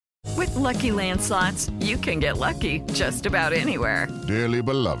With Lucky Land Slots, you can get lucky just about anywhere. Dearly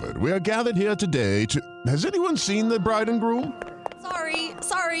beloved, we are gathered here today to... Has anyone seen the bride and groom?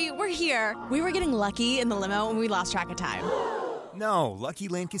 Sorry, we're here. We were getting lucky in the limo and we lost track of time. No, Lucky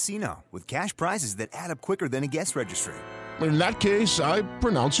Land Casino, with cash prizes that add up quicker than a guest registry. In that case, I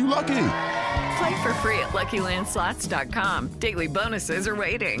pronounce you lucky. Play for free at LuckyLandSlots.com. Daily bonuses are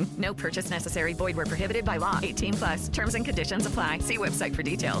waiting. No purchase necessary. Void where prohibited by law. 18+. Terms and conditions apply. See website for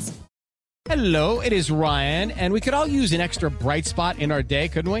details. Hello, it is Ryan, and we could all use an extra bright spot in our day,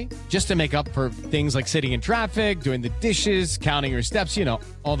 couldn't we? Just to make up for things like sitting in traffic, doing the dishes, counting your steps, you know,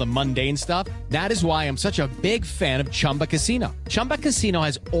 all the mundane stuff. That is why I'm such a big fan of Chumba Casino. Chumba Casino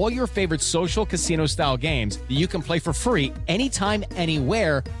has all your favorite social casino-style games that you can play for free anytime,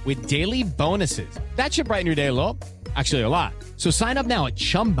 anywhere with daily bonuses. That should brighten your day a little. Actually, a lot. So sign up now at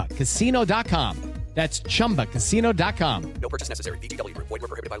ChumbaCasino.com. That's ChumbaCasino.com. No purchase necessary. VGW Group. Void where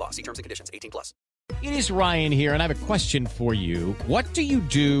prohibited by law. See terms and conditions. 18+. It is Ryan here, and I have a question for you. What do you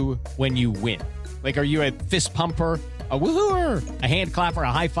do when you win? Like, are you a fist pumper, a woohooer, a hand clapper,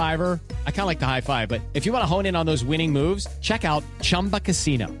 a high fiver? I kind of like the high five, but if you want to hone in on those winning moves, check out Chumba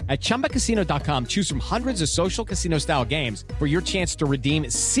Casino. At ChumbaCasino.com, choose from hundreds of social casino-style games for your chance to redeem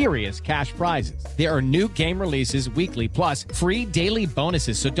serious cash prizes. There are new game releases weekly, plus free daily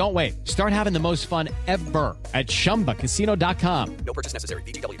bonuses, so don't wait. Start having the most fun ever at ChumbaCasino.com. No purchase necessary.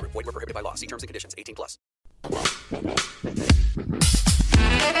 VGW Group. Void where prohibited by law. See terms and conditions. 18+.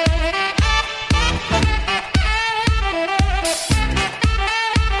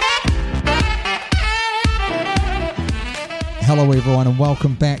 Hello everyone and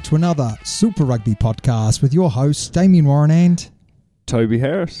welcome back to another Super Rugby podcast with your hosts Damien Warren and Toby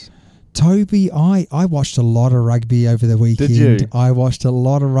Harris. Toby, I watched a lot of rugby over the weekend. Did you? I watched a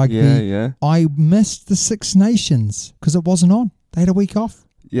lot of rugby. Yeah. I missed the Six Nations because it wasn't on. They had a week off.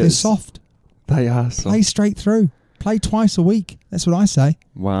 Yes. They're soft. They are soft. Play straight through. Play twice a week. That's what I say.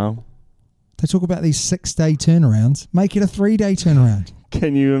 Wow. They talk about these 6-day turnarounds. Make it a 3-day turnaround.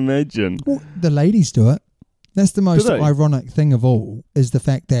 Can you imagine? Well, the ladies do it. That's the most ironic thing of all, is the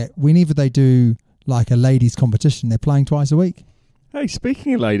fact that whenever they do like a ladies competition, they're playing twice a week. Hey,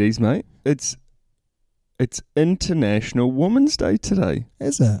 speaking of ladies, mate, it's International Women's Day today.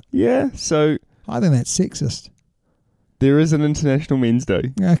 Is it? Yeah, so... I think that's sexist. There is an International Men's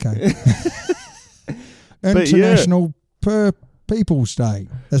Day. Okay. International Per People's Day.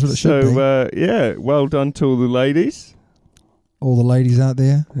 That's what it should be. So, well done to all the ladies. All the ladies out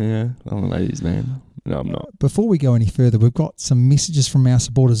there. Yeah, I'm a ladies man. No, I'm not. Before we go any further, we've got some messages from our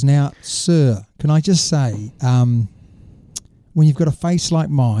supporters. Now, sir, can I just say, when you've got a face like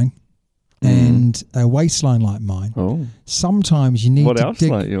mine and a waistline like mine, sometimes you need to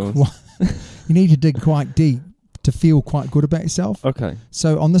dig. Like yours? You need to dig quite deep to feel quite good about yourself. Okay.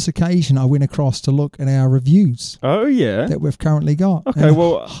 So on this occasion, I went across to look at our reviews. Oh yeah. That we've currently got. Okay. And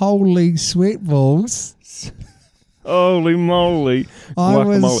well, holy sweat balls. Holy moly! I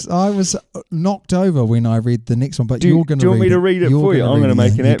was knocked over when I read the next one, but you're going to. Do you want me to read it for you? I'm going to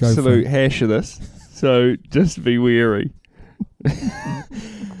make an absolute absolute hash of this, so just be wary.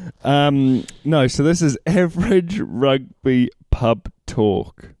 No, so this is Average Rugby Pub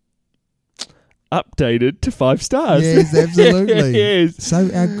Talk, updated to 5 stars. Yes, absolutely. Yes.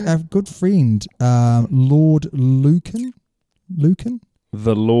 So our good friend Lord Lucan,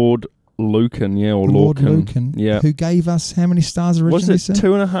 the Lord Lucan, or Lord Lorcan, Lucan, yeah, who gave us how many stars originally? Was it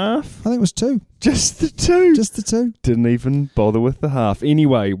 2.5? I think it was 2. Just the 2. Just the 2. Didn't even bother with the half.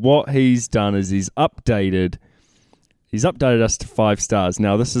 Anyway, what he's done is he's updated us to 5 stars.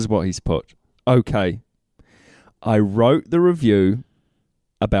 Now this is what he's put. Okay, I wrote the review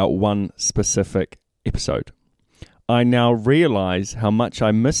about one specific episode. I now realise how much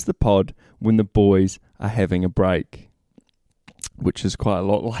I miss the pod when the boys are having a break, which is quite a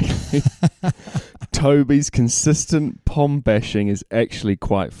lot lately. Toby's consistent pom bashing is actually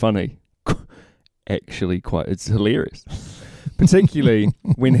quite funny. It's hilarious. Particularly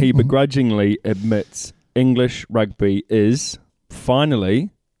when he begrudgingly admits English rugby is, finally,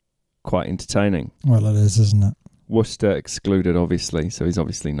 quite entertaining. Well, it is, isn't it? Worcester excluded, obviously, so he's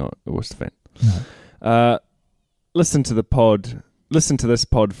obviously not a Worcester fan. No. Listen to this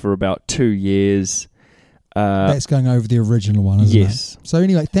pod for about 2 years. That's going over the original one, isn't it? So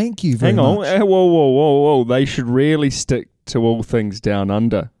anyway, thank you very much. Hang on. Whoa. They should really stick to all things down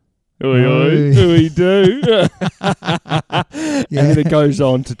under. We do. And then it goes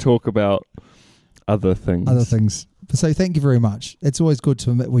on to talk about other things. So thank you very much. It's always good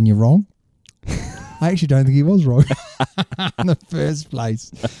to admit when you're wrong. I actually don't think he was wrong in the first place.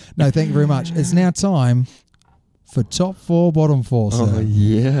 No, thank you very much. It's now time for top 4, bottom 4. Oh,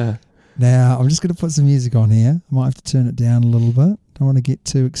 yeah. Now, I'm just going to put some music on here. I might have to turn it down a little bit. Don't want to get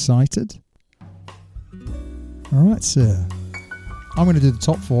too excited. All right, sir. I'm going to do the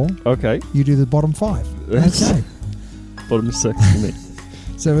top 4. Okay. You do the bottom 5. Okay. Bottom 6 for me.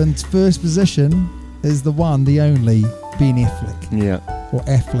 So in first position is the one, the only, Ben Affleck. Yeah. Or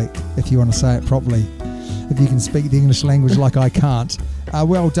Affleck, if you want to say it properly. If you can speak the English language like I can't.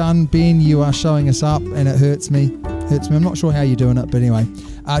 Well done, Ben. You are showing us up, and it hurts me. I'm not sure how you're doing it, but anyway.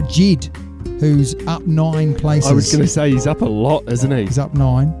 Jed, who's up 9 places. I was going to say he's up a lot, isn't he? He's up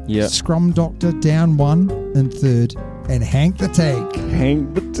 9. Yeah. Scrum Doctor down 1 in 3rd. And Hank the Tank.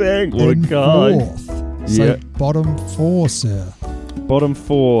 Hank the Tank. What a in guy. 4th. So Yeah. bottom 4, sir. Bottom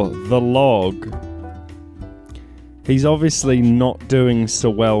 4, the Log. He's obviously not doing so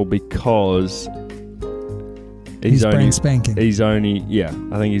well because He's brand spanking. He's only, yeah,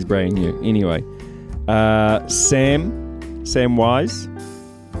 I think he's brand new. Anyway, Sam Wise,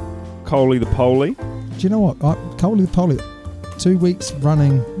 Coley the Poley. Do you know what? Coley the Poley, 2 weeks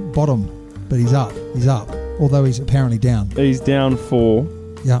running bottom, but he's up. Although he's apparently down. He's down 4.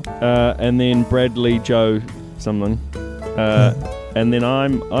 Yeah. And then Bradley Joe something. And then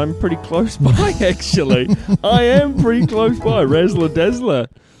I'm pretty close by, actually. I am pretty close by. Razzler Dazzler.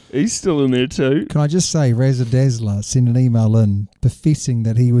 He's still in there too. Can I just say, Razzler Dazzler sent an email in professing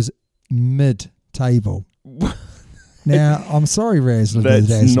that he was mid-table. Now, I'm sorry, Razzler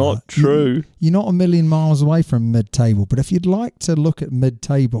Dazzler. That's not true. You're not a million miles away from mid-table, but if you'd like to look at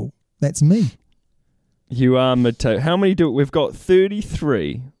mid-table, that's me. You are mid-table. How many we've got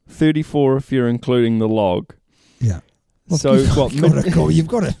 33. 34 if you're including the Log. Yeah. Well, So what? You've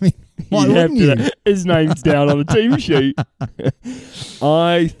got to. I mean, why You have wouldn't to- you? His name's down on the team sheet.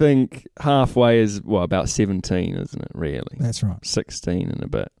 I think halfway is about 17, isn't it? Really, That's right. 16 and a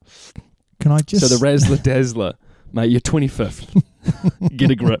bit. Can I just? So the Razzler Dazzler, mate, you're 25th.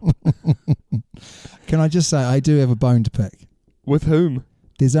 Get a grip. Can I just say I do have a bone to pick? With whom?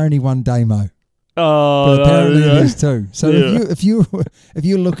 There's only one Damo. Oh, But apparently no. there's 2. So Yeah. if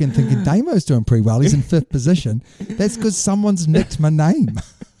you're looking thinking Damo's doing pretty well, he's in 5th position. That's because someone's nicked my name.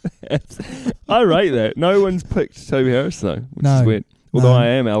 I rate that. No one's picked Toby Harris though, which No, is weird. Although no. I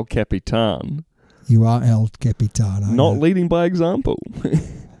am El Capitan, You are El Capitano. not leading by example.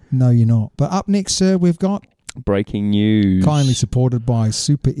 No, you're not. But up next, sir, we've got Breaking news. kindly supported by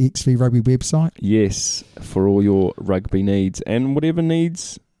Super XV Rugby website. Yes, for all your rugby needs and whatever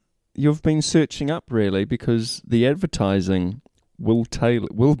needs you've been searching up, really, because the advertising will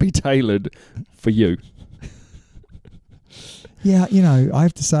be tailored for you. Yeah, I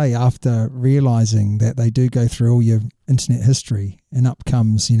have to say, after realising that they do go through all your internet history, and up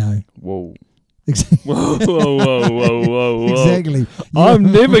comes, Whoa. exactly. Whoa, whoa, whoa, whoa, whoa. Exactly.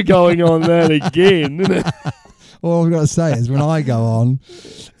 I'm never going on that again. All I've got to say is when I go on,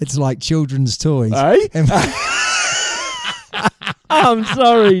 it's like children's toys. Eh? And- I'm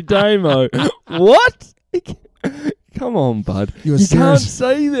sorry, Damo. What? Come on, bud. You're You can't serious.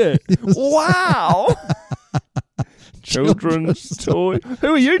 say that. Wow. Children's toy.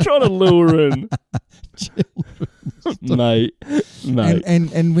 Who are you trying to lure in? mate.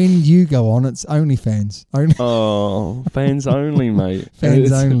 And when you go on, it's OnlyFans. Only. Oh, fans only, mate. Fans And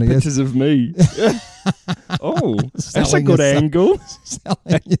it's only. Pictures of me. Oh, that's a Selling good yourself. angle.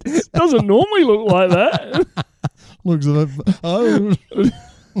 Selling it. Doesn't normally look like that. Looks a bit. Oh.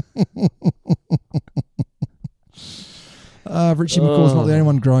 Richie McCaw's not the only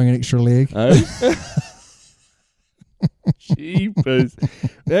one growing an extra leg. Oh. Jeepers.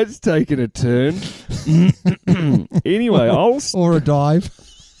 That's taken a turn. Anyway, Or a dive.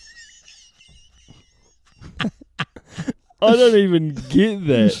 I don't even get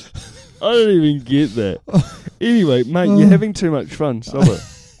that. Anyway, mate, you're having too much fun. Stop it.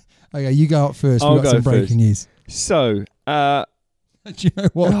 Okay, you go up first. I'll We've got go some breaking first. news. So, Do you know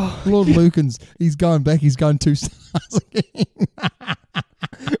what? Lord Lukens, he's going back. He's going 2 stars again.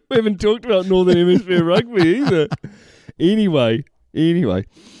 we haven't talked about Northern Hemisphere rugby either. Anyway.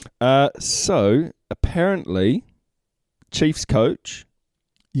 So, apparently, Chiefs coach,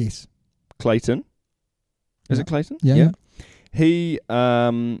 Yes. Clayton. Is Yeah. it Clayton? Yeah. He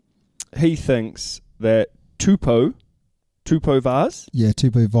thinks that Tupou Vaz Yeah,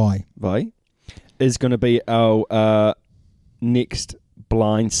 Tupu Vai. is going to be our next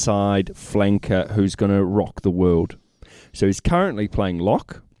blindside flanker who's going to rock the world. So he's currently playing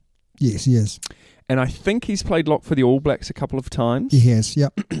lock, Yes, he is. and I think he's played lock for the All Blacks a couple of times. He has,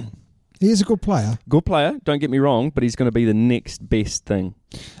 yep. He is a good player. Good player, don't get me wrong, but he's going to be the next best thing.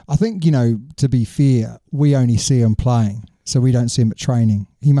 I think, to be fair, we only see him playing, so we don't see him at training.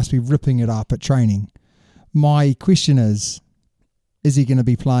 He must be ripping it up at training. My question is, is he going to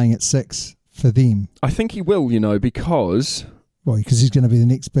be playing at 6 for them? I think he will, because Because he's going to be the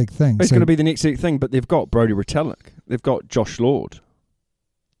next big thing. he's going to be the next big thing. But they've got Brodie Retallick. They've got Josh Lord.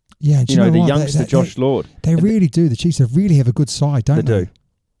 Yeah, and do you know the what? youngster Josh Lord. They really do. The Chiefs really have a good side, don't they? They do.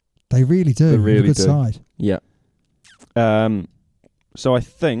 They really do. They really have a good do. side. Yeah. So I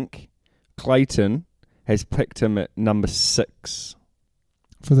think Clayton has picked him at number 6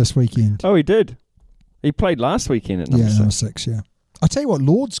 for this weekend. Oh, he did. He played last weekend at number 6. Number 6. Yeah. I tell you what,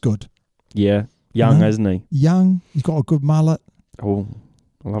 Lord's good. Yeah, young, isn't he? Young. He's got a good mullet. Oh,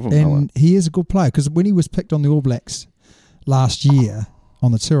 I love him. And mullet. he is a good player because when he was picked on the All Blacks last year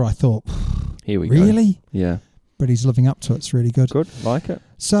on the tour, I thought, here we go. Really? Yeah. But he's living up to it. It's really good. Good, like it.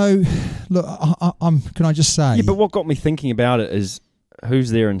 So, look, can I just say? Yeah, but what got me thinking about it is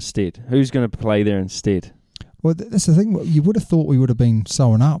who's there instead? Who's going to play there instead? Well, that's the thing. You would have thought we would have been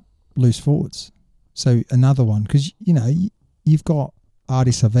sewing up loose forwards. So another one, because, you've got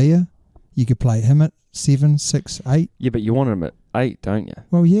Ardi Savia. You could play him at 7, 6, 8. Yeah, but you want him at 8, don't you?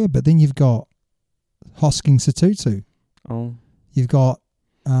 Well, yeah, but then you've got Hosking Satutu. Oh. You've got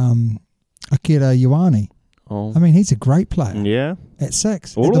Akira Ioane. Oh. I mean, he's a great player. Yeah. At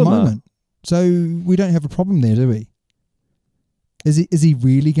 6 All at of the them moment. So we don't have a problem there, do we? Is he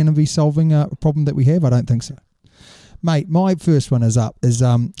really going to be solving a problem that we have? I don't think so. Mate, my first one is up. Is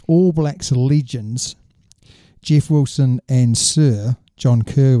All Blacks legends, Jeff Wilson and Sir John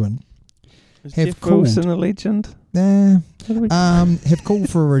Kirwan Is have Jeff called... Wilson a legend? have called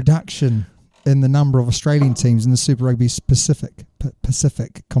for a reduction in the number of Australian teams in the Super Rugby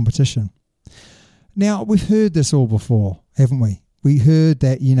Pacific competition. Now, we've heard this all before, haven't we? We heard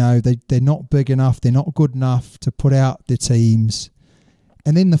that, they're not big enough, they're not good enough to put out their teams.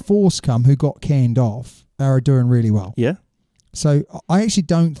 And then the Force come, who got canned off, are doing really well. Yeah. So I actually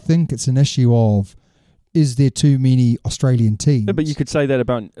don't think it's an issue of, is there too many Australian teams? Yeah, but you could say that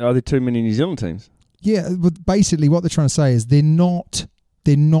about, are there too many New Zealand teams? Yeah, but basically what they're trying to say is they're not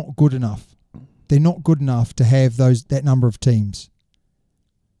good enough. They're not good enough to have that number of teams.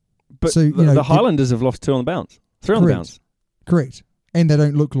 But so, the Highlanders have lost 2 on the bounce. 3 on the bounce. Correct. And they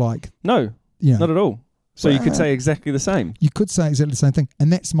don't look like... No, not at all. So you could say exactly the same. You could say exactly the same thing.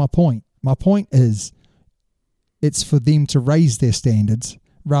 And that's my point. My point is it's for them to raise their standards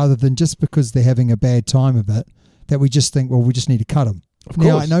rather than just because they're having a bad time of it that we just think, well, we just need to cut them.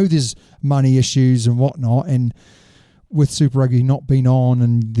 Now, I know there's money issues and whatnot, and with Super Rugby not being on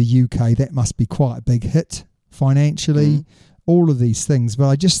in the UK, that must be quite a big hit financially, all of these things. But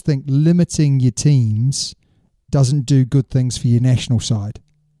I just think limiting your teams doesn't do good things for your national side.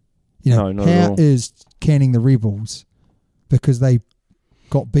 No, not at all. How is canning the Rebels because they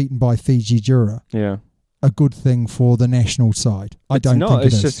got beaten by Fiji Jura a good thing for the national side? I don't think it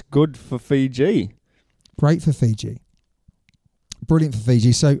is. It's just good for Fiji. Great for Fiji. Brilliant for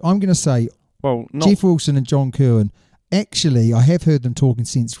Fiji. So I'm going to say Jeff Wilson and John Kirwan. Actually, I have heard them talking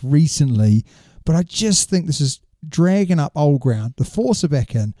sense recently, but I just think this is dragging up old ground. The Force are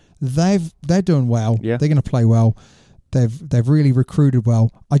back in. They're doing well. Yeah. They're going to play well. They've really recruited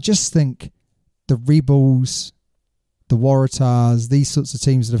well. I just think the Rebels, the Waratahs, these sorts of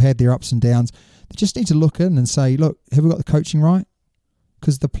teams that have had their ups and downs, they just need to look in and say, look, have we got the coaching right?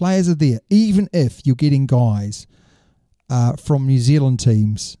 Because the players are there. Even if you're getting guys from New Zealand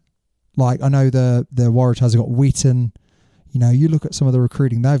teams, like I know the Waratahs have got Wetton. You look at some of the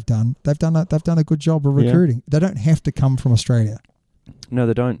recruiting they've done. They've done a good job of recruiting. Yeah. They don't have to come from Australia. No,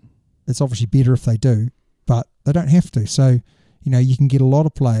 they don't. It's obviously better if they do, but they don't have to. So, you can get a lot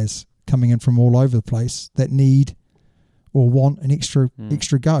of players coming in from all over the place that need or want an extra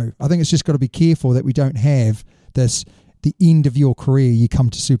go. I think it's just got to be careful that we don't have this, the end of your career, you come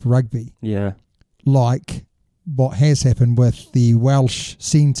to Super Rugby. Yeah. Like what has happened with the Welsh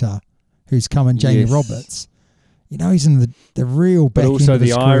centre who's come in, Jamie Roberts. He's in the real back end of his career. But also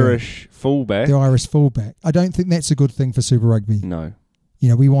the Irish fullback. The Irish fullback. I don't think that's a good thing for Super Rugby. No.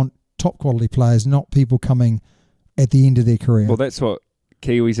 We want top quality players, not people coming at the end of their career. Well, that's what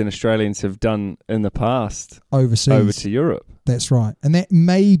Kiwis and Australians have done in the past. Overseas. Over to Europe. That's right. And that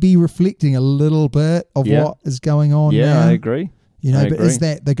may be reflecting a little bit of what is going on now. Yeah, I agree. But is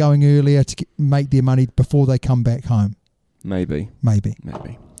that they're going earlier to make their money before they come back home? Maybe.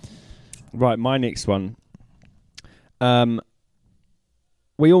 Right, my next one.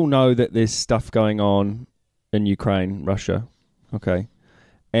 We all know that there's stuff going on in Ukraine, Russia. Okay.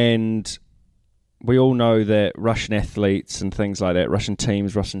 And we all know that Russian athletes and things like that, Russian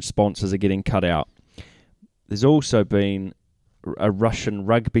teams, Russian sponsors are getting cut out. There's also been a Russian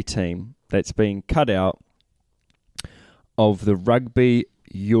rugby team that's been cut out of the Rugby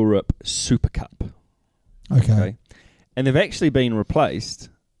Europe Super Cup. Okay. and they've actually been replaced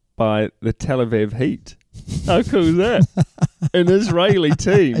by the Tel Aviv Heat. How cool is that? An Israeli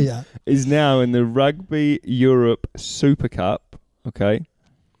team is now in the Rugby Europe Super Cup. Okay.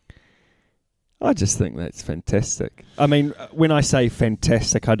 I just think that's fantastic. I mean, when I say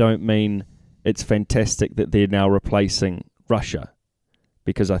fantastic, I don't mean it's fantastic that they're now replacing Russia,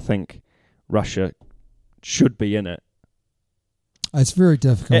 because I think Russia should be in it. It's very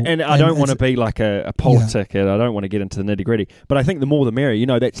difficult. And I don't want to be like a politic, and I don't want to get into the nitty-gritty, but I think the more the merrier. You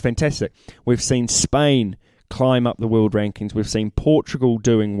know, that's fantastic. We've seen Spain climb up the world rankings. We've seen Portugal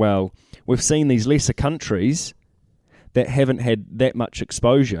doing well. We've seen these lesser countries that haven't had that much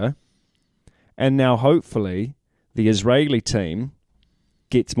exposure, and now hopefully the Israeli team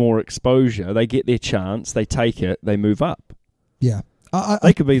gets more exposure. They get their chance. They take it. They move up. Yeah.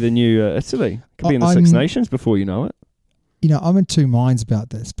 They could be the new Italy. Could be in the Six Nations before you know it. You know, I'm in two minds about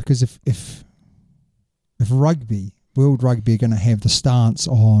this, because if rugby, world rugby, are going to have the stance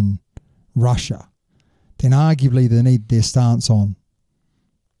on Russia, then arguably they need their stance on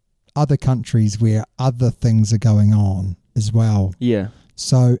other countries where other things are going on as well. Yeah.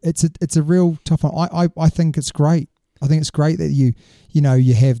 So it's a real tough one. I think it's great. I think it's great that you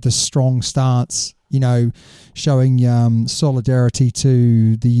have this strong stance, showing solidarity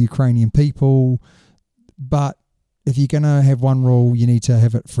to the Ukrainian people. But if you're going to have one rule, you need to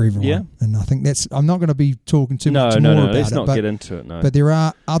have it for everyone. Yeah. And I think I'm not going to be talking too much more about it. Let's not get into it, no. But there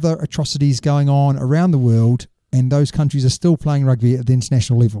are other atrocities going on around the world, and those countries are still playing rugby at the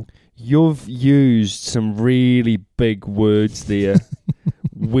international level. You've used some really big words there.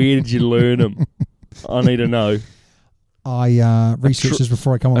 Where did you learn them? I need to know. I researched this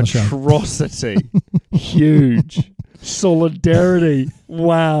before I come on the show. Atrocity. Huge. Solidarity.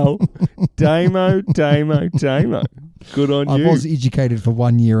 Wow. Damo. Good on you. I was educated for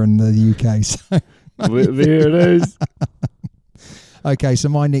 1 year in the UK. So there it is. Okay, so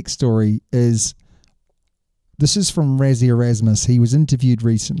my next story is, this is from Razzie Erasmus. He was interviewed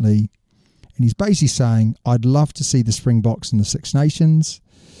recently, and he's basically saying, I'd love to see the Springboks in the Six Nations.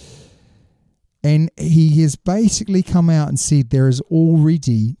 And he has basically come out and said there is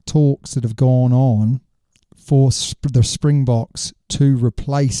already talks that have gone on for the Springboks to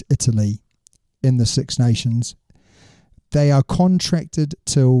replace Italy in the Six Nations. They are contracted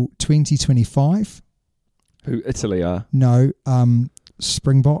till 2025. Who Italy are? No,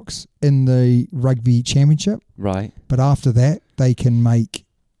 Springboks in the Rugby Championship. Right. But after that, they can make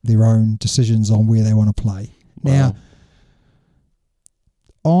their own decisions on where they want to play. Wow.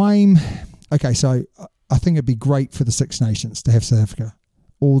 Now, okay, so I think it'd be great for the Six Nations to have South Africa,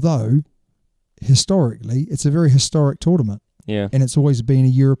 although historically it's a very historic tournament. Yeah. And it's always been a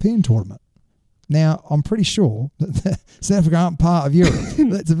European tournament. Now, I'm pretty sure that South Africa aren't part of Europe.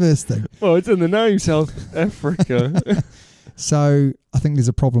 That's the first thing. Well, it's in the name, South Africa. So I think there's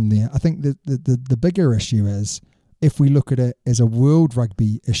a problem there. I think that the bigger issue is, if we look at it as a world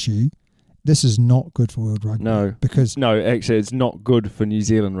rugby issue, this is not good for world rugby. No, because actually, it's not good for New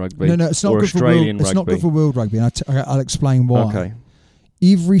Zealand rugby. No, it's not or good Australian for world, rugby. It's not good for world rugby, and I'll explain why. Okay.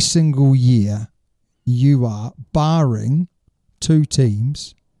 Every single year, you are barring two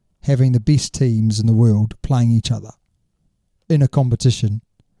teams having the best teams in the world playing each other in a competition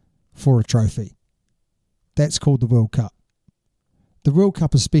for a trophy. That's called the World Cup. The World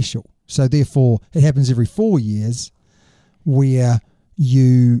Cup is special, so therefore it happens every 4 years, where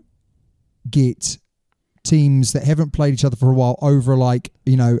you get teams that haven't played each other for a while over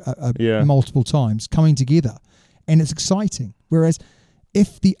multiple times coming together, and it's exciting. Whereas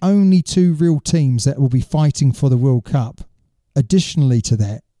if the only two real teams that will be fighting for the World Cup, additionally to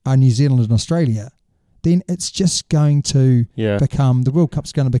that, are New Zealand and Australia, then it's just going to become, the World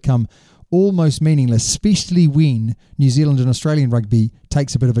Cup's going to become almost meaningless, especially when New Zealand and Australian rugby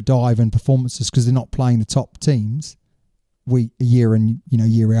takes a bit of a dive in performances because they're not playing the top teams year in,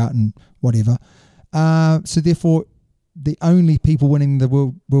 year out and whatever. So therefore, the only people winning the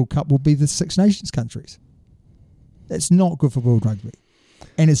World Cup will be the Six Nations countries. That's not good for world rugby.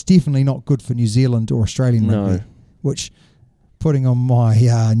 And it's definitely not good for New Zealand or Australian rugby, which, putting on my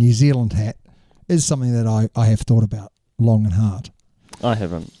New Zealand hat, is something that I have thought about long and hard. I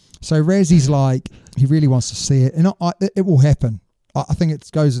haven't. So Razzie's like, he really wants to see it, and it will happen. I think it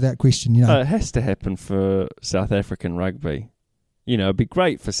goes without question. It has to happen for South African rugby. It'd be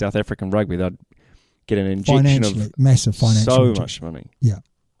great for South African rugby. They'd get an injection of massive financial so injection. much money. Yeah,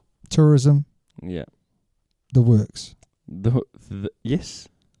 tourism. Yeah, the works. Yes,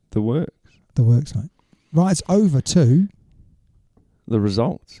 the works. The works, mate. Right, it's over to the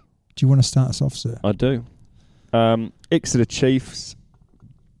results. Do you want to start us off, sir? I do. Exeter Chiefs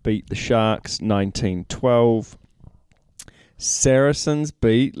beat the Sharks 19-12. Saracens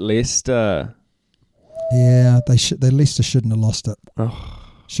beat Leicester. Yeah, Leicester shouldn't have lost it.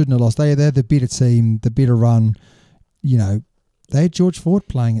 Shouldn't have lost. They're the better team, the better run. You know, they had George Ford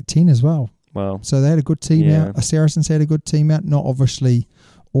playing at 10 as well. Wow. So they had a good team out. The Saracens had a good team out. Not obviously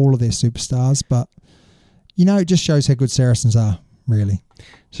all of their superstars, but, you know, it just shows how good Saracens are, really.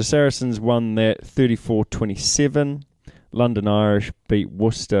 So Saracens won that 34-27. London Irish beat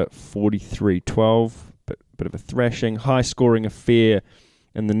Worcester 43-12. Bit of a thrashing. High-scoring affair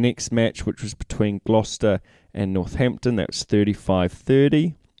in the next match, which was between Gloucester and Northampton. That was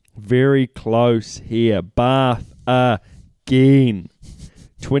 35-30. Very close here. Bath again.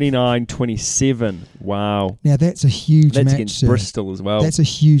 29-27. Wow. Now, that's a huge match. That's against Bristol as well. That's a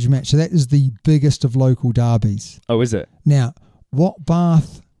huge match. So that is the biggest of local derbies. Oh, is it? Now, what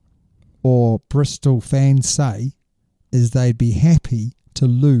Bath or Bristol fans say is they'd be happy to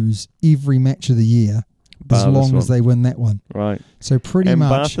lose every match of the year as long as they win that one. Right. So pretty much.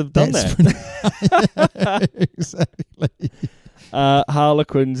 Bath have done that. Exactly.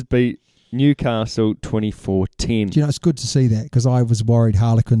 Harlequins beat Newcastle 24-10. Do you know, it's good to see that because I was worried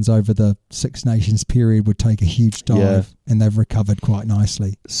Harlequins over the Six Nations period would take a huge dive and they've recovered quite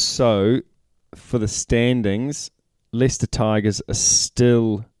nicely. So, for the standings, Leicester Tigers are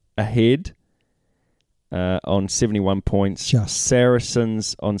still ahead on 71 points.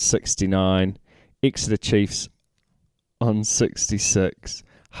 Saracens on 69. Exeter Chiefs on 66.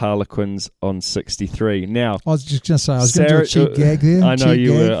 Harlequins on 63. Now, I was just going to say, I was going to do a cheap gag there. I know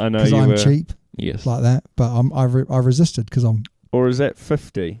you were. Because I'm cheap. Yes. Like that. But I resisted because I'm... Or is that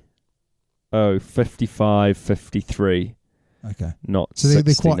 50? Oh, 55, 53. Okay. Not so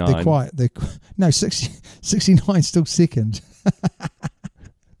 69. No, 69 still second.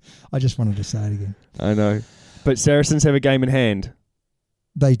 I just wanted to say it again. I know. But Saracens have a game in hand.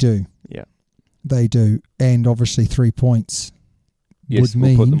 They do. Yeah. They do. And obviously 3 points yes, would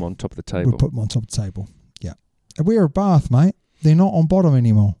we'll mean... put them on top of the table. We'll put them on top of the table. Yeah. We're at Bath, mate. They're not on bottom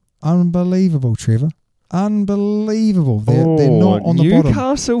anymore. Unbelievable, Trevor. Unbelievable. They're not on the bottom.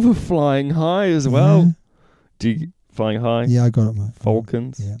 Newcastle were flying high as well. Yeah. Flying high? Yeah, I got it, mate.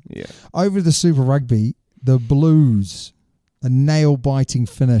 Falcons? Yeah. Over the Super Rugby, the Blues, a nail-biting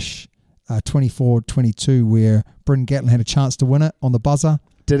finish, 24-22, where Bryn Gatlin had a chance to win it on the buzzer.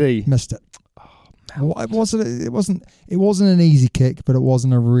 Did he? Missed it. It wasn't an easy kick, but it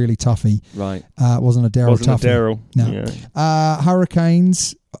wasn't a really toughie. Right. It wasn't a Darryl toughie. No. Yeah.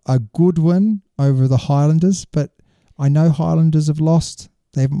 Hurricanes, a good win over the Highlanders, but I know Highlanders have lost.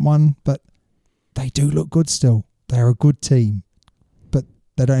 They haven't won, but they do look good still. They're a good team, but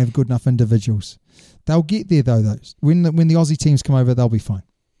they don't have good enough individuals. They'll get there though. When the Aussie teams come over, they'll be fine.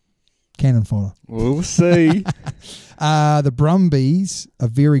 Cannon fodder. We'll see. The Brumbies, a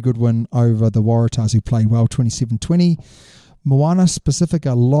very good win over the Waratahs, who played well, 27-20. Moana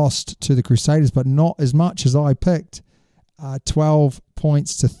Pacifica lost to the Crusaders, but not as much as I picked. 12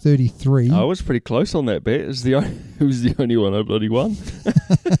 points to 33. I was pretty close on that bet. It was the only one I bloody won.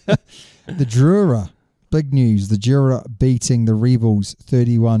 The Drua, big news. The Drua beating the Rebels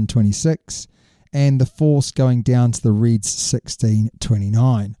 31-26. And the Force going down to the Reds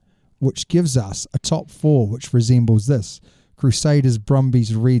 16-29. Which gives us a top four, which resembles this. Crusaders,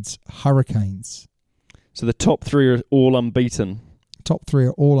 Brumbies, Reds, Hurricanes. So the top three are all unbeaten. Top three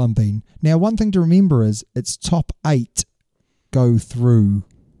are all unbeaten. Now, one thing to remember is it's top 8 go through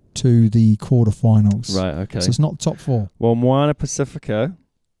to the quarterfinals. Right, okay. So it's not top 4. Well, Moana Pacifica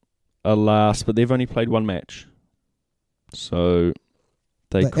are last, but they've only played one match. So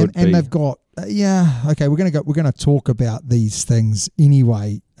they could be. And they've got... okay, we're going to talk about these things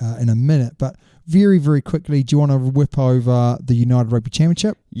anyway in a minute, but very, very quickly, do you want to whip over the United Rugby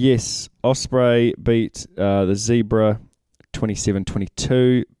Championship? Yes, Osprey beat the Zebra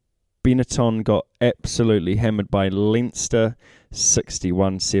 27-22. Benetton got absolutely hammered by Leinster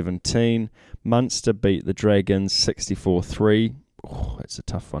 61-17. Munster beat the Dragons 64-3. Oh, that's a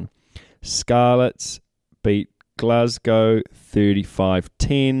tough one. Scarlets beat Glasgow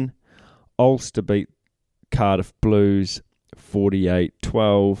 35-10. Ulster beat Cardiff Blues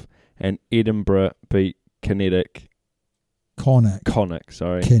 48-12, and Edinburgh beat Connecticut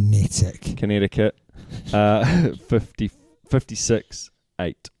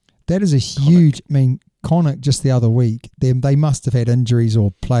 56-8. That is a huge... I mean, Connacht just the other week, they must have had injuries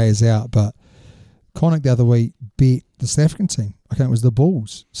or players out, but Connacht the other week beat the South African team. I think it was the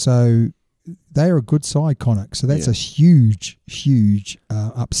Bulls. So they are a good side, Connacht. So that's a huge, huge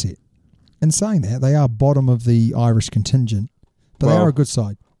upset. In saying that, they are bottom of the Irish contingent, but they are a good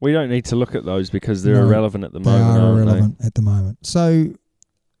side. We don't need to look at those because they're irrelevant at the moment. They are irrelevant at the moment. So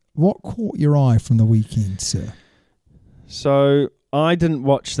what caught your eye from the weekend, sir? So I didn't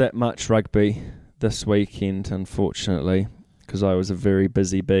watch that much rugby this weekend, unfortunately, because I was a very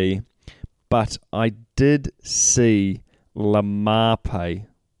busy bee. But I did see Lamape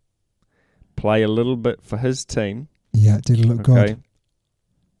play a little bit for his team. Yeah, it did look good.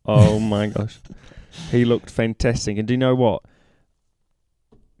 Oh my gosh. He looked fantastic. And do you know what?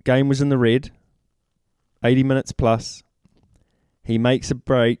 Game was in the red, 80 minutes plus. He makes a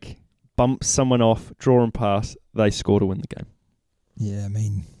break, bumps someone off, draw and pass. They score to win the game. Yeah, I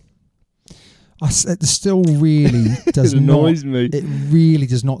mean, it still really does It annoys me. It really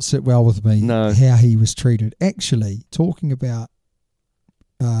does not sit well with me how he was treated. Actually, talking about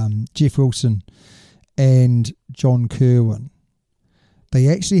Jeff Wilson and John Kerwin, they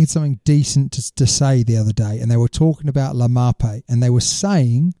actually had something decent to say the other day, and they were talking about Lamape, and they were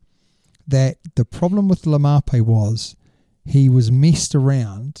saying that the problem with Lamape was he was messed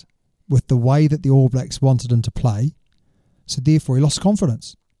around with the way that the All Blacks wanted him to play, so therefore he lost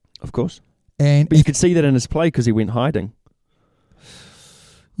confidence. Of course. But you could see that in his play because he went hiding.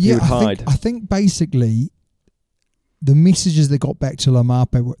 Yeah, I think basically the messages they got back to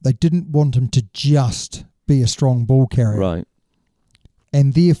Lamape were they didn't want him to just be a strong ball carrier. Right.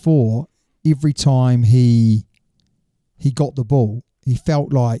 And therefore, every time he got the ball, he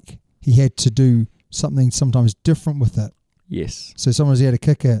felt like he had to do something sometimes different with it. Yes. So sometimes he had to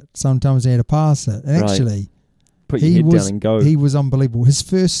kick it, sometimes he had to pass it. And actually, put your head down and go. He was unbelievable. His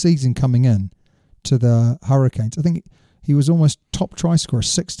first season coming in to the Hurricanes, I think he was almost top try scorer,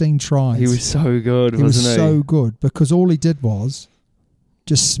 16 tries. He was so good, wasn't he? He was so good because all he did was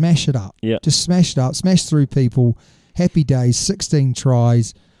just smash it up. Yeah. Just smash it up, smash through people. Happy days, 16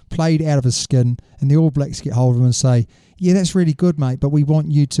 tries, played out of his skin, and the All Blacks get hold of him and say, yeah, that's really good, mate, but we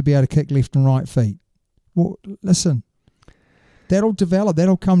want you to be able to kick left and right feet. Well, listen, that'll develop,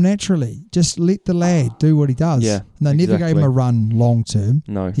 that'll come naturally. Just let the lad do what he does. Yeah, and they never gave him a run long term.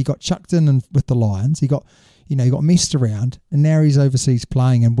 No. He got chucked in with the Lions. He got messed around, and now he's overseas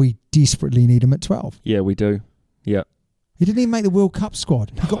playing, and we desperately need him at 12. Yeah, we do. Yeah. He didn't even make the World Cup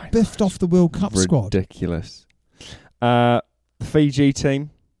squad. He got biffed off the World Cup squad. Ridiculous. The Fiji team.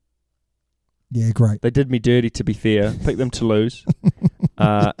 Yeah, great. They did me dirty, to be fair. Picked them to lose.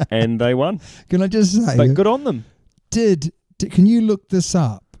 And they won. Can I just say... But good on them. Can you look this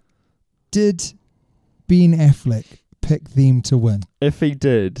up? Did Ben Affleck pick them to win? If he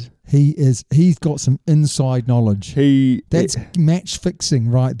did... He's got some inside knowledge. That's match fixing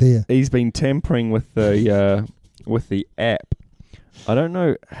right there. He's been tampering with the app. I don't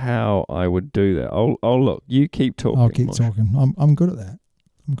know how I would do that. I'll look. You keep talking. I'll keep talking. I'm good at that.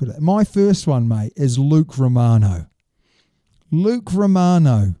 My first one, mate, is Luke Romano. Luke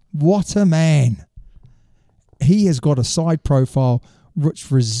Romano, what a man. He has got a side profile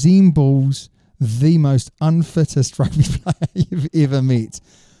which resembles the most unfittest rugby player you've ever met.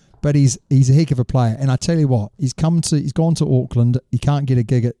 But he's a heck of a player. And I tell you what, he's gone to Auckland. He can't get a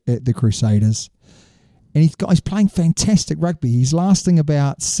gig at the Crusaders. And he's playing fantastic rugby. He's lasting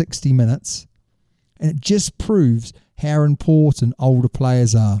about 60 minutes. And it just proves how important older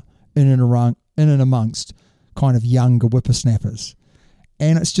players are in and amongst kind of younger whippersnappers.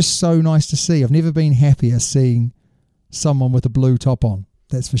 And it's just so nice to see. I've never been happier seeing someone with a blue top on.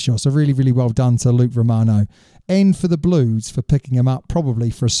 That's for sure. So really, really well done to Luke Romano. And for the Blues for picking him up, probably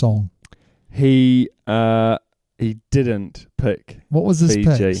for a song. He didn't pick What was his Fiji.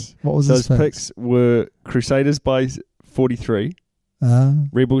 picks? What was his picks were Crusaders by 43,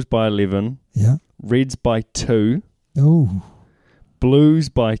 Rebels by 11, yeah, Reds by 2, oh, Blues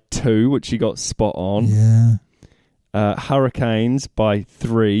by 2, which he got spot on, yeah, Hurricanes by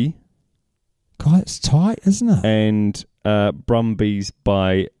 3. God, it's tight, isn't it? And Brumbies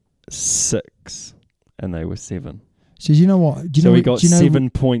by 6, and they were 7. So you know what? He got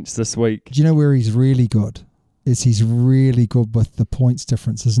 7 points this week. Do you know where he's really good? He's really good with the points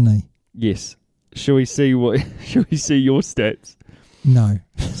difference, isn't he? Yes. Shall we see your stats? No.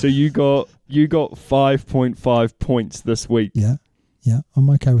 So you got 5.5 points this week. Yeah. Yeah, I'm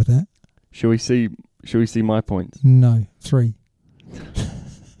okay with that. Shall we see my points? No, 3.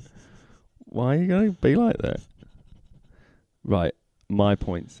 Why are you going to be like that? Right, my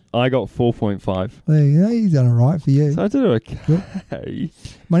points. I got 4.5. There you go, you've done all right for you. So I did okay. Good.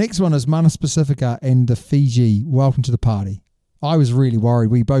 My next one is Manus Pacifica and the Fiji. Welcome to the party. I was really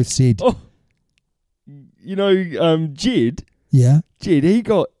worried. We both said... Oh, Jed? Yeah? Jed, he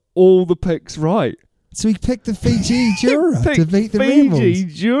got all the picks right. So he picked the Fiji Jura to beat the Fiji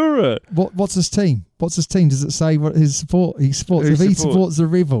Rebels. Jura. What's his team? Does it say what his support? He supports. If he supports the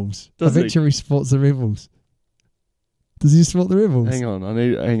Rebels, I bet you he supports the Rebels. Does he support the Rebels? Hang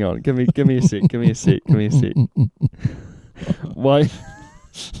on. Give me a sec. Give me a sec. Why?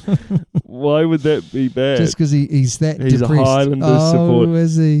 Why would that be bad? Just because he's that He's depressed. a Highlanders supporter.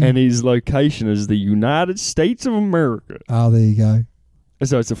 Is he? And his location is the United States of America. Oh, there you go.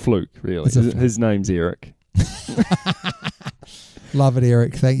 So it's a fluke, really. It's a fluke. His name's Eric. Love it,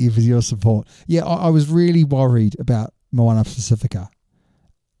 Eric. Thank you for your support. Yeah, I was really worried about Moana Pacifica,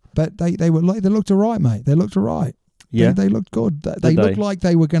 but they looked all right, mate. They looked all right. Yeah, they looked good. They looked like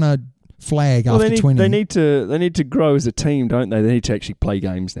they were going to flag after 20. They need to grow as a team, don't they? They need to actually play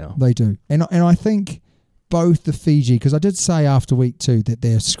games now. They do, and I think both the Fiji, because I did say after week 2 that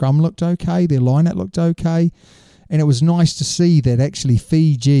their scrum looked okay, their line-out looked okay, and it was nice to see that actually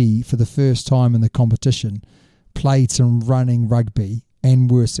Fiji, for the first time in the competition, played some running rugby and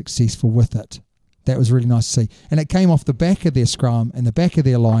were successful with it. That was really nice to see. And it came off the back of their scrum and the back of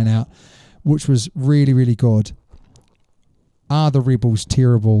their line out, which was really, really good. Are the Rebels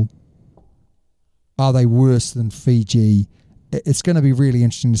terrible? Are they worse than Fiji? It's going to be really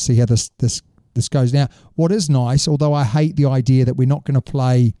interesting to see how this goes. Now, what is nice, although I hate the idea that we're not going to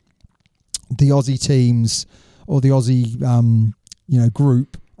play the Aussie teams or the Aussie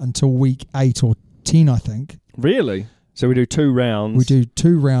group until week 8 or 10, I think. Really? So we do 2 rounds? We do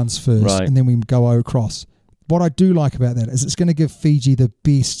 2 rounds first, right, and then we go across. What I do like about that is it's going to give Fiji the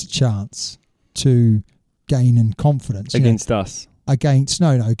best chance to gain in confidence. Against us? Against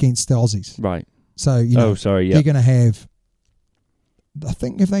the Aussies. Right. So, they're going to have, I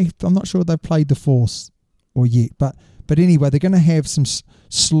think I'm not sure they've played the Force or yet, but anyway, they're going to have some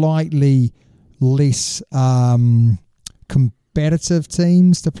slightly less combative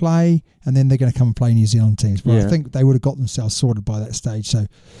teams to play, and then they're going to come and play New Zealand teams. But I think they would have got themselves sorted by that stage.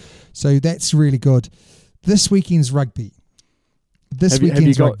 So that's really good. This weekend's rugby. Have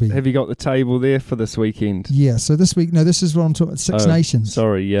you got the table there for this weekend? Yeah. So this week, this is what I'm talking about. Six Nations.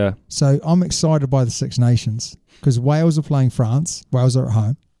 Sorry, yeah. So I'm excited by the Six Nations because Wales are playing France. Wales are at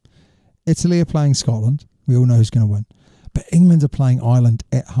home. Italy are playing Scotland. We all know who's going to win. But England are playing Ireland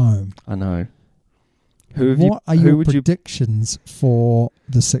at home. I know. What are your predictions for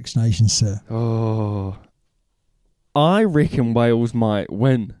the Six Nations, sir? Oh, I reckon Wales might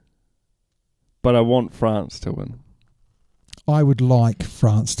win, but I want France to win. I would like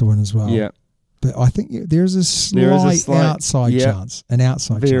France to win as well. Yeah. But I think there's a slight outside chance. An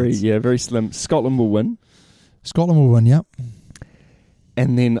outside chance. Yeah, very slim. Scotland will win. Yep.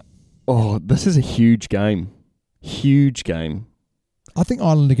 And then, this is a huge game. Huge game. I think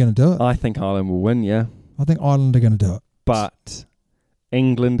Ireland are going to do it. I think Ireland will win, yeah. I think Ireland are going to do it. But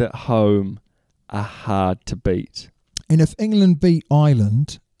England at home are hard to beat. And if England beat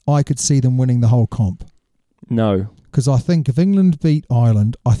Ireland, I could see them winning the whole comp. No. Because I think if England beat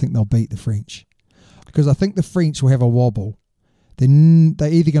Ireland, I think they'll beat the French. Because I think the French will have a wobble. Then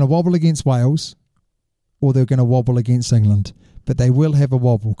they're either going to wobble against Wales or they're going to wobble against England. But they will have a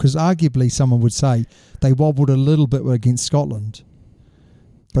wobble. Because arguably someone would say they wobbled a little bit against Scotland.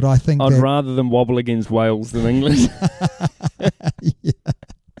 But I think I'd rather them wobble against Wales than England. Yeah,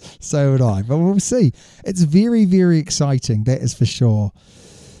 so would I. But we'll see. It's very, very exciting. That is for sure.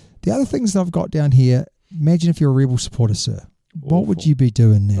 The other things that I've got down here, imagine if you're a Rebel supporter, sir. Awful. What would you be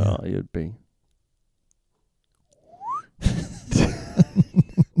doing now? Oh, you'd be.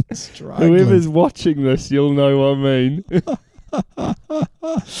 Whoever's watching this, you'll know what I mean. The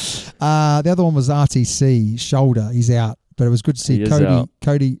other one was RTC, shoulder. He's out. But it was good to see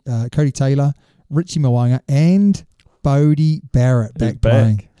Cody Taylor, Richie Mwanga, and Bodie Barrett back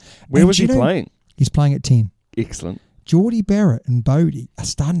playing. Where was he playing? He's playing at 10. Excellent. Geordie Barrett and Bodie are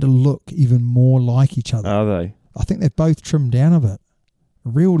starting to look even more like each other. Are they? I think they've both trimmed down a bit.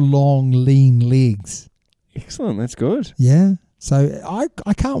 Real long, lean legs. Excellent. That's good. Yeah. So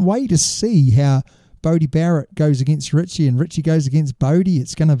I can't wait to see how Bodie Barrett goes against Richie and Richie goes against Bodie.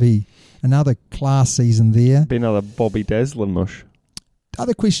 It's going to be another class season there. Be another Bobby Dazzler mush. The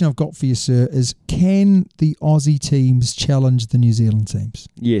other question I've got for you, sir, is can the Aussie teams challenge the New Zealand teams?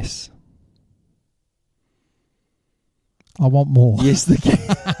 Yes. I want more. Yes, they can.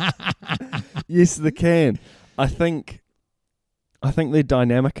 Yes, they can. I think they're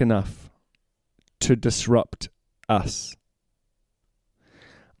dynamic enough to disrupt us.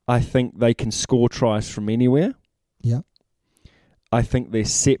 I think they can score tries from anywhere. Yeah. I think their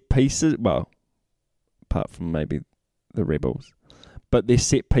set pieces, well, apart from maybe the Rebels, but their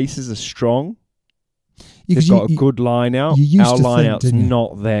set pieces are strong. They've got a good line out. Our line out's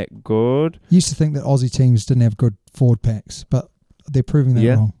not that good. You used to think that Aussie teams didn't have good forward packs, but they're proving that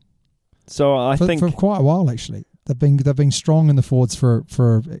wrong. So I think for quite a while actually, they've been strong in the forwards for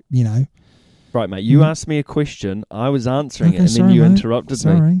Right, mate. You asked me a question. I was answering it, and then you interrupted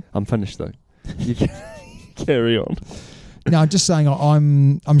me. I'm finished though. You can carry on. No, I'm just saying.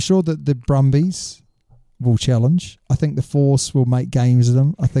 I'm sure that the Brumbies will challenge. I think the Force will make games of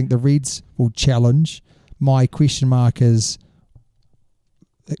them. I think the Reds will challenge. My question mark is,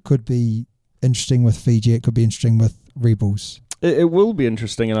 it could be interesting with Fiji. It could be interesting with Rebels. It will be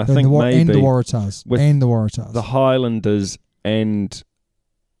interesting, and I think and maybe the Waratahs and the Waratahs, the Highlanders and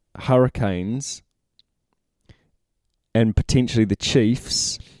Hurricanes, and potentially the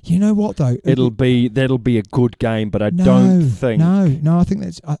Chiefs. You know what though? That'll be a good game, but I don't think. No.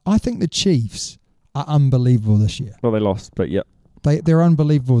 I think the Chiefs are unbelievable this year. Well, they lost, but yeah, they're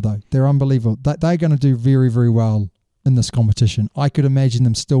unbelievable though. They're unbelievable. They're going to do very, very well in this competition. I could imagine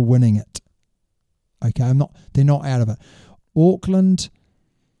them still winning it. Okay, they're not out of it. Auckland,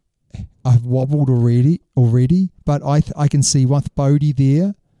 I've wobbled already, but I can see with Bodie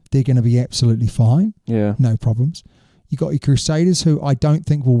there, they're going to be absolutely fine. Yeah, no problems. You got your Crusaders, who I don't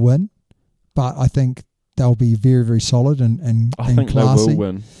think will win, but I think they'll be very, very solid and classy.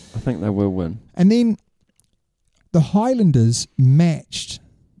 I think they will win. And then the Highlanders matched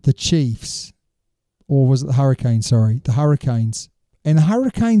the Chiefs, or was it the Hurricanes? Sorry, the Hurricanes. And the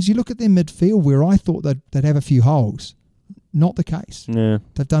Hurricanes, you look at their midfield where I thought they'd have a few holes. Not the case. Yeah.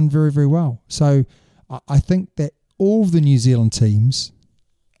 They've done very, very well. So I think that all of the New Zealand teams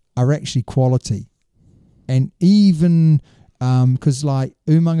are actually quality. And even because like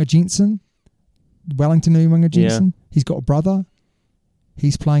Umaga Jensen, Wellington Umaga Jensen, he's got a brother.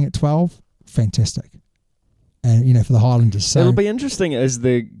 He's playing at 12. Fantastic. And, for the Highlanders. So it'll be interesting as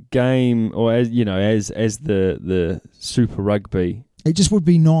the game, or as the Super Rugby. It just would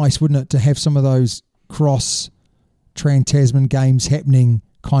be nice, wouldn't it, to have some of those cross Trans-Tasman games happening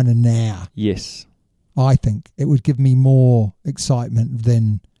kind of now. Yes. I think it would give me more excitement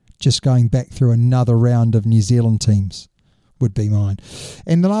than just going back through another round of New Zealand teams would be mine.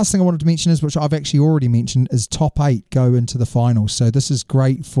 And the last thing I wanted to mention is, which I've actually already mentioned, is top 8 go into the finals. So this is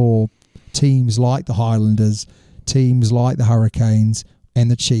great for teams like the Highlanders, teams like the Hurricanes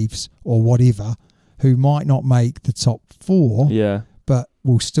and the Chiefs or whatever, who might not make the top 4, but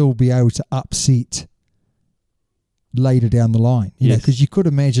will still be able to upset later down the line. You know, because you could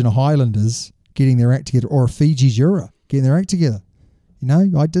imagine a Highlanders getting their act together, or a Fiji Jura getting their act together. You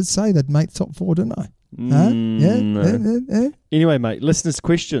know, I did say they'd make the top 4, didn't I? No. Anyway, mate, listeners'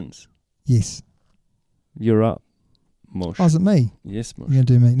 questions. Yes. You're up, Mosh. Oh, is it me? Yes, Mosh. You're going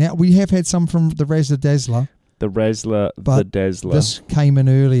to do me. Now, we have had some from the Razzler Dazzler. The Razzler, the Dazzler. This came in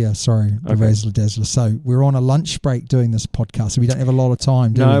earlier, the Razzler Dazzler. So we're on a lunch break doing this podcast, so we don't have a lot of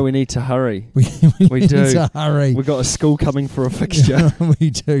time, do we? No, we need to hurry. We do. need to hurry. We've got a school coming for a fixture.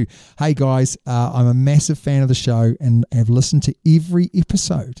 We do. Hey, guys, I'm a massive fan of the show and have listened to every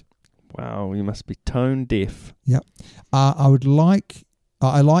episode. Wow, you must be tone deaf. Yep. I like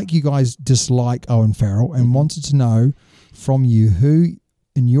you guys dislike Owen Farrell and wanted to know from you who,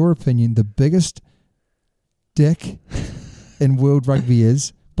 in your opinion, the biggest dick in world rugby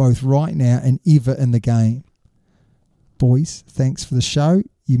is, both right now and ever in the game. Boys, thanks for the show.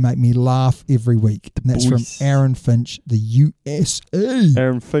 You make me laugh every week. And that's from Aaron Finch, the USA.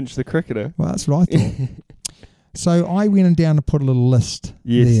 Aaron Finch, the cricketer. Well, that's what I thought. So I went down to put a little list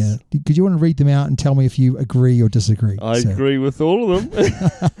there. Could you want to read them out and tell me if you agree or disagree? I agree with all of them.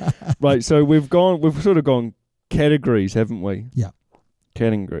 Right, so we've sort of gone categories, haven't we? Yeah.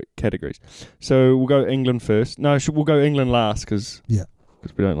 Categories. So we'll go England first. No, we'll go England last because we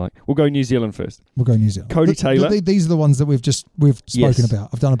don't like. We'll go New Zealand first. We'll go New Zealand. Cody Taylor. These are the ones that we've spoken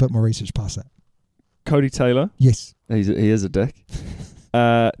about. I've done a bit more research past that. Cody Taylor. Yes. He is a dick.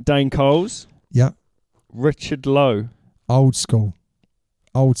 Dane Coles. Yeah. Richard Lowe. Old school.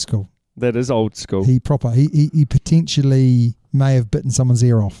 That is old school. He potentially may have bitten someone's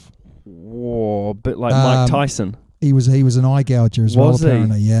ear off. Whoa, a bit like Mike Tyson. He was an eye gouger as well,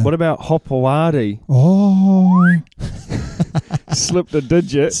 apparently. Yeah. What about Hopewadi? Oh, slipped a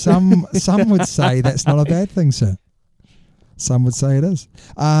digit. Some would say that's not a bad thing, sir. Some would say it is.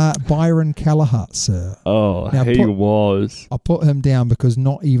 Byron Callagher, sir. Oh, now was. I put him down because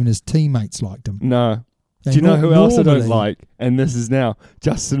not even his teammates liked him. No. Do you know who else I don't like? And this is now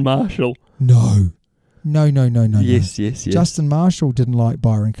Justin Marshall. No. Yes. Justin Marshall didn't like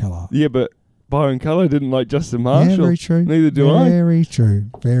Byron Callagher. Yeah, but Byron Callagher didn't like Justin Marshall. Yeah, very true. Neither do I. Very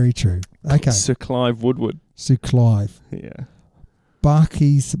true. Okay. Sir Clive Woodward. Sir Clive. Yeah.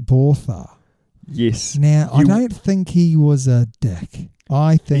 Barkis Bortha. Yes. Now, I don't think he was a dick.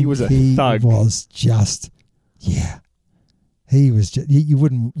 I think he was a thug. Was just, he was just, you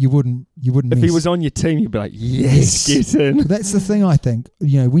wouldn't If he was on your team, you'd be like, yes. Get in. But that's the thing, I think.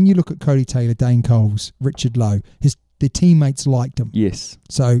 You know, when you look at Cody Taylor, Dane Coles, Richard Lowe, their teammates liked him. Yes.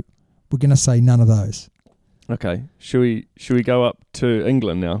 So we're going to say none of those. Okay. Should we go up to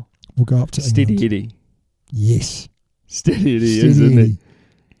England now? We'll go up to Steady England. Eddie. Yes. Steady Eddie, Steady isn't Eddie.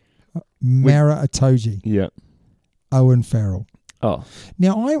 he? Mara Itoje. Yeah. Owen Farrell. Oh.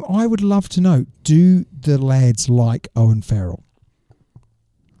 Now, I would love to know, do the lads like Owen Farrell?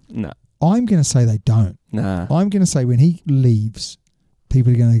 No. I'm going to say they don't. Nah. I'm going to say when he leaves,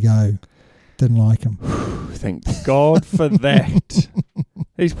 people are going to go, didn't like him. Thank God for that.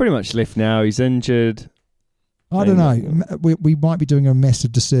 He's pretty much left now. He's injured. I don't know. We might be doing a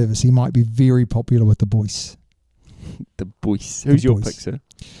massive disservice. He might be very popular with the boys. The boys. Who's your boys. pick, sir?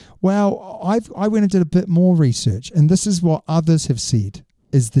 Well, I went and did a bit more research, and this is what others have said,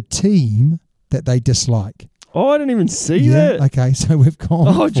 is the team that they dislike. Oh, I didn't even see that. Okay, so we've gone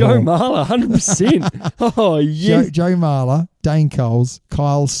Oh, for Joe Marler, 100%. Oh, yeah. Joe Marler, Dane Coles,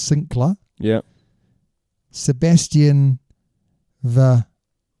 Kyle Sinclair, Yeah. Sebastian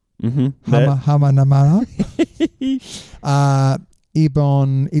Mm-hmm. Hamanamara,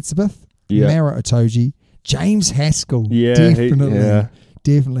 Ebon Etzebeth, Yeah. Mara Itoje, James Haskell, Yeah,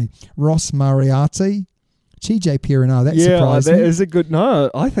 definitely. Ross Moriarty, TJ Pierina, that surprised that me. is a good. No,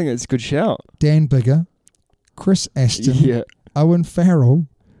 I think it's a good shout. Dan Bigger, Chris Ashton, Yeah, Owen Farrell,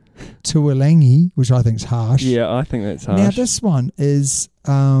 Tuolangi, which I think is harsh. yeah, I think that's harsh. Now this one is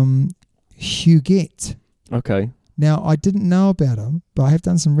Huguette. Okay. Now I didn't know about him, but I have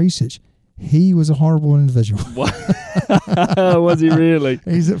done some research. He was a horrible individual. Was he really?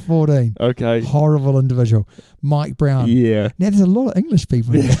 He's at 14. Okay. Horrible individual. Mike Brown. Yeah. Now there's a lot of English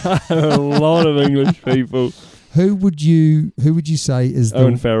people here. A lot of English people. Who would you say is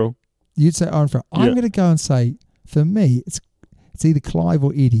Owen Farrell. You'd say Owen Farrell. I'm Yeah. going to go and say, for me, it's either Clive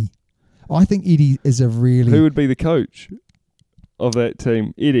or Eddie. I think Eddie is a really... Who would be the coach of that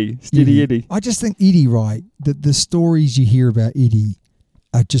team? Eddie. Steady Eddie. I just think Eddie, right, the stories you hear about Eddie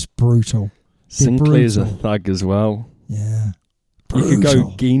are just brutal. They're Sinclair's a brutal. thug as well. Yeah. You could go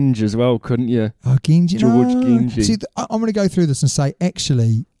Brutal. Genge as well, couldn't you? Oh, Genji. George no. Genji. See, I'm going to go through this and say,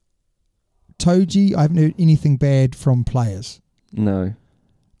 actually, Toji, I haven't heard anything bad from players. No.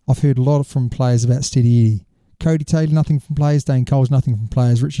 I've heard a lot from players about Steady Eddie. Cody Taylor, nothing from players. Dane Coles, nothing from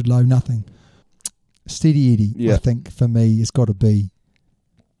players. Richard Lowe, nothing. Steady Eddie, Yeah. I think, for me, has got to be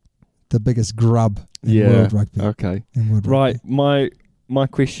the biggest grub in Yeah. world rugby. Okay. In world Right. rugby. My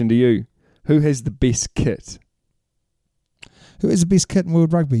question to you: who has the best kit? Who is the best kit in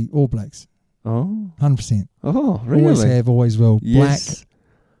world rugby? All Blacks. Oh. 100%. Oh, really? Always have, always will. Yes.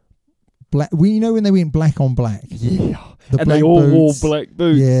 Black. You know when they went black on black? Yeah. The and black they all boots. wore black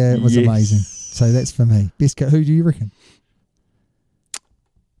boots. Yeah, it was Yes. amazing. So that's for me. Best kit. Who do you reckon?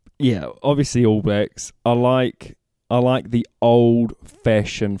 Yeah, obviously All Blacks. I like the old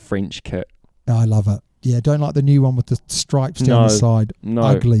fashioned French kit. Oh, I love it. Yeah, don't like the new one with the stripes down No, the side. no.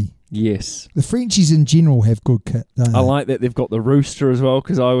 Ugly. Yes. The Frenchies in general have good kit, don't they? I like that they've got the rooster as well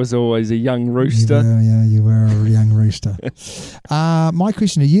because I was always a young rooster. You were a young rooster. My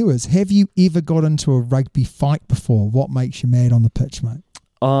question to you is, have you ever got into a rugby fight before? What makes you mad on the pitch, mate?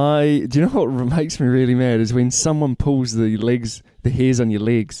 Do you know what makes me really mad is when someone pulls the hairs on your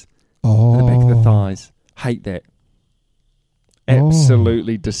legs, Oh. the back of the thighs. Hate that.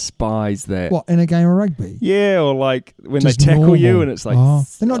 Absolutely despise that. What, in a game of rugby? Yeah, or like when Just they tackle normal. you and it's like...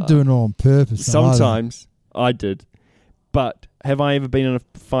 They're not doing it on purpose. though, are they? Sometimes I did. But have I ever been in a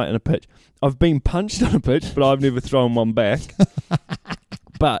fight on a pitch? I've been punched on a pitch, but I've never thrown one back.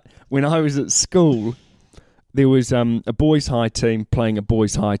 But when I was at school, there was a boys' high team playing a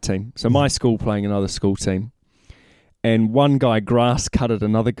boys' high team. So my school playing another school team. And one guy grass cutted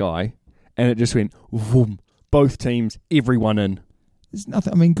another guy, and it just went, vroom. Both teams, everyone in. There's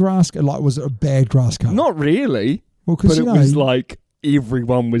nothing. I mean, grass, like, was it a bad grass cut? Not really. Well, But because it was like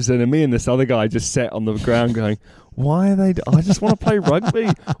everyone was in, and me and this other guy just sat on the ground going, why are they... I just want to play rugby.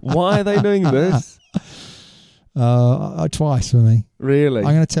 Why are they doing this? twice for me. Really?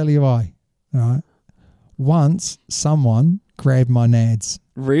 I'm going to tell you why. All right. Once, someone grabbed my nads.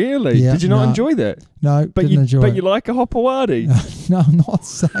 Really? Yeah, Did you not no. enjoy that? No, But didn't enjoy it. you like a Hopawadi. No, I'm not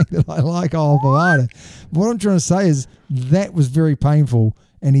saying that I like Alvarado. What I'm trying to say is that was very painful,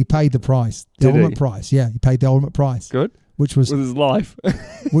 and he paid the price, the Did he? ultimate price. Yeah, he paid the ultimate price. Good. Which was With his life.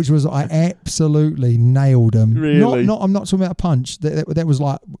 I absolutely nailed him. Really? Not. I'm not talking about a punch. That was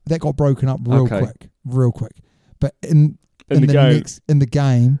like that got broken up real quick. But in the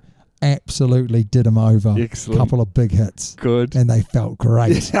game, absolutely did him over. Excellent. Couple of big hits. Good. And they felt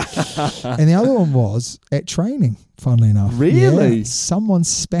great. And the other one was at training, funnily enough. Really? Yeah, someone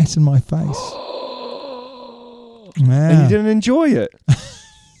spat in my face. And you didn't enjoy it.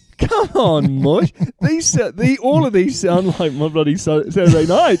 Come on, Mush. All of these sound like my bloody Saturday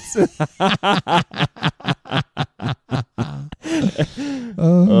nights.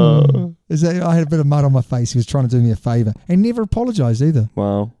 Is that, I had a bit of mud on my face. He was trying to do me a favour. And never apologised either.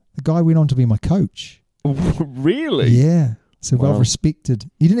 Wow. The guy went on to be my coach. Really? Yeah. So Wow. well respected.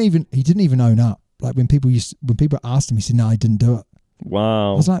 He didn't even own up. Like when people asked him, he said, "No, I didn't do it."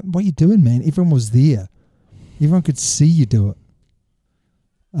 Wow. I was like, "What are you doing, man?" Everyone was there. Everyone could see you do it.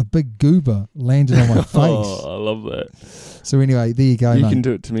 A big goober landed on my face. Oh, I love that. So anyway, there you go, You mate. can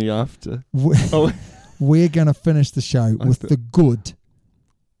do it to me after. We're going to finish the show with the good,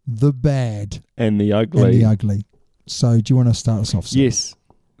 the bad, And the ugly. and the ugly. So do you want to start us off, sir? Yes.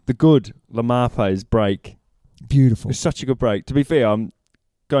 The good, Lamape's break. Beautiful. It was such a good break. To be fair, I'm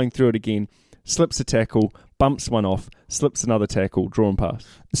going through it again. Slips a tackle, bumps one off, slips another tackle, drawn pass.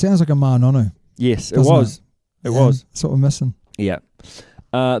 It sounds like a Ma'anono. Yes, it Doesn't was. It was. That's what we're missing. Yeah.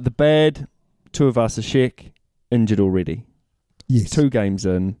 The bad, Tuivasa-Sheck, injured already. Yes. 2 games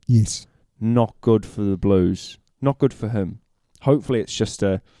in. Yes. Not good for the Blues. Not good for him. Hopefully it's just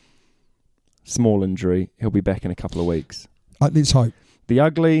a small injury. He'll be back in a couple of weeks. Let's hope. The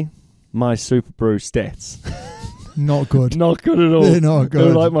ugly, my Super Brew stats. Not good. Not good at all. They're not good.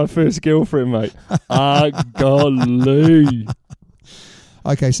 They're like my first girlfriend, mate. Golly.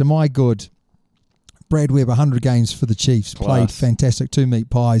 Okay, so my good. Brad Webb, 100 games for the Chiefs. Class. Played fantastic. 2 meat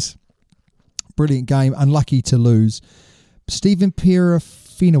pies. Brilliant game. Unlucky to lose. Stephen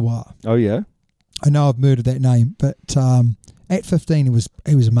Pera-Whenua. Oh, yeah? I know I've murdered that name, but at 15,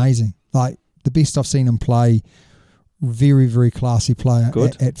 he was amazing. Like, the best I've seen him play. Very, very classy player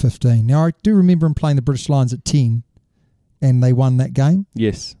at 15. Now, I do remember him playing the British Lions at 10, and they won that game.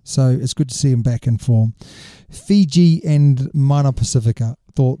 Yes. So it's good to see him back in form. Fiji and Mana Pacifica,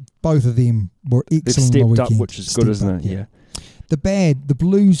 thought both of them were excellent. They've on the stepped weekend. up, which is good, isn't it? Yeah. The bad, the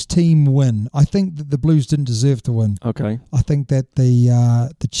Blues team win. I think that the Blues didn't deserve to win. Okay. I think that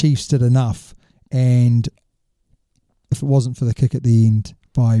the Chiefs did enough, and if it wasn't for the kick at the end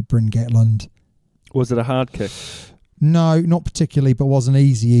by Bryn Gatland. Was it a hard kick? No, not particularly, but wasn't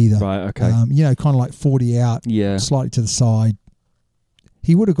easy either. Right, okay. Kind of like 40 out, Yeah. slightly to the side.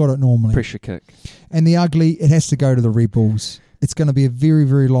 He would have got it normally. Pressure kick. And the ugly, it has to go to the Rebels. It's going to be a very,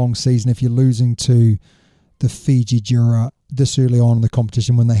 very long season if you're losing to the Fiji Jura this early on in the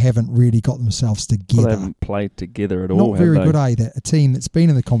competition when they haven't really got themselves together. Well, they haven't played together at all, Not very have they? good, that a team that's been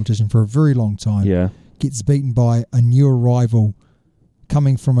in the competition for a very long time Yeah. gets beaten by a new arrival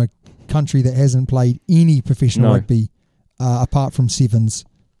coming from a country that hasn't played any professional No. rugby apart from sevens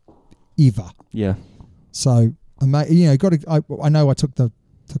ever. Yeah. So, I know I took a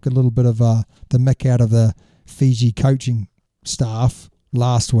little bit of the mick out of the Fiji coaching staff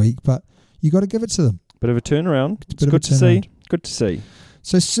last week, but you got to give it to them. Bit of a turnaround. It's Bit of a good to see. turnaround. Good to see.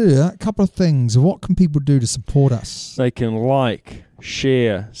 So, sir, a couple of things. What can people do to support us? They can like,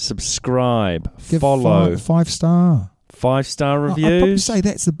 share, subscribe, Give follow, 5-star. 5-star I'd probably reviews. say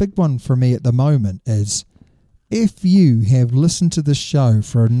that's the big one for me at the moment is if you have listened to this show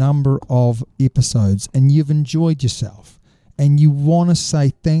for a number of episodes and you've enjoyed yourself and you want to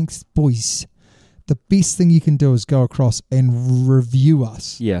say thanks, boys, the best thing you can do is go across and review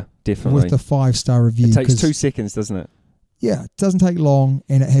us Yeah, definitely. with the 5-star review. It takes 'cause, 2 seconds, doesn't it? Yeah, it doesn't take long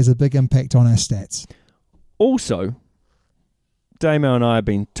and it has a big impact on our stats. Also, Damo and I have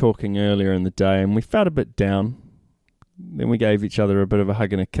been talking earlier in the day and we felt a bit down. Then we gave each other a bit of a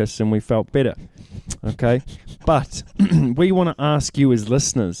hug and a kiss and we felt better. Okay? But we want to ask you as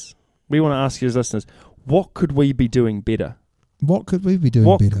listeners, what could we be doing better? What could we be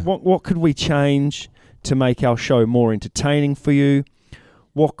doing better? What could we change to make our show more entertaining for you?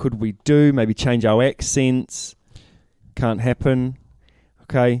 What could we do? Maybe change our accents. Can't happen.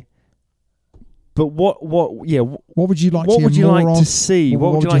 Okay? But what would you like What would you like to see?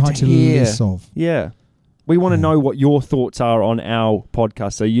 What would you like to hear? less of? Yeah. We want to know what your thoughts are on our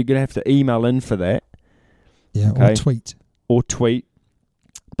podcast. So you're going to have to email in for that. Yeah, Okay. or tweet.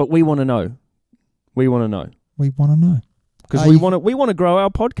 But we want to know. We want to know. We want to know. Because we want to grow our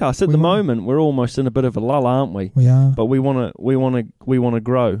podcast. At the moment, we're almost in a bit of a lull, aren't we? We are. But we want to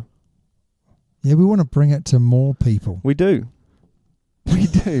grow. Yeah, we want to bring it to more people. We do. We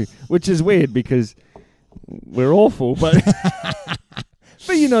do. Which is weird because we're awful, but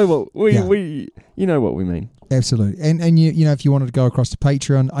but you know what you know what we mean. Absolutely. And you know, if you wanted to go across to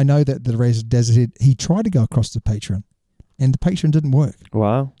Patreon, I know that the Res Desert, he tried to go across to Patreon and the Patreon didn't work.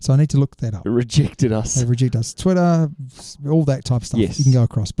 Wow. So I need to look that up. It rejected us. They reject us. Twitter, all that type of stuff. Yes. You can go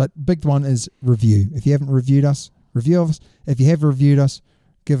across. But big one is review. If you haven't reviewed us, review us. If you have reviewed us,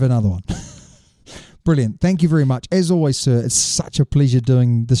 give another one. Brilliant. Thank you very much. As always, sir, it's such a pleasure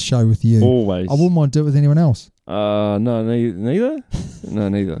doing this show with you. Always. I wouldn't want to do it with anyone else. No, neither. No,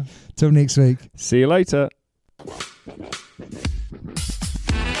 neither. Till next week. See you later.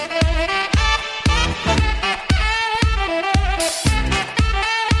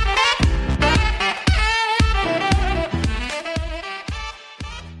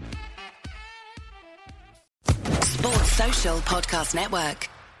 Sports Social Podcast Network.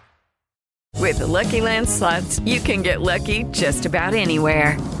 With the Lucky Land Slots, you can get lucky just about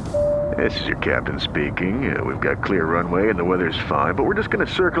anywhere. This is your captain speaking. We've got clear runway and the weather's fine, but we're just going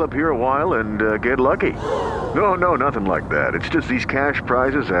to circle up here a while and get lucky. No, nothing like that. It's just these cash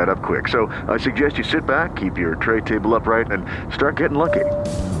prizes add up quick. So I suggest you sit back, keep your tray table upright, and start getting lucky.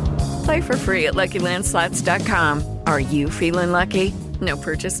 Play for free at LuckyLandSlots.com. Are you feeling lucky? No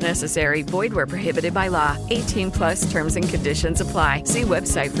purchase necessary. Void where prohibited by law. 18+ terms and conditions apply. See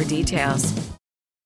website for details.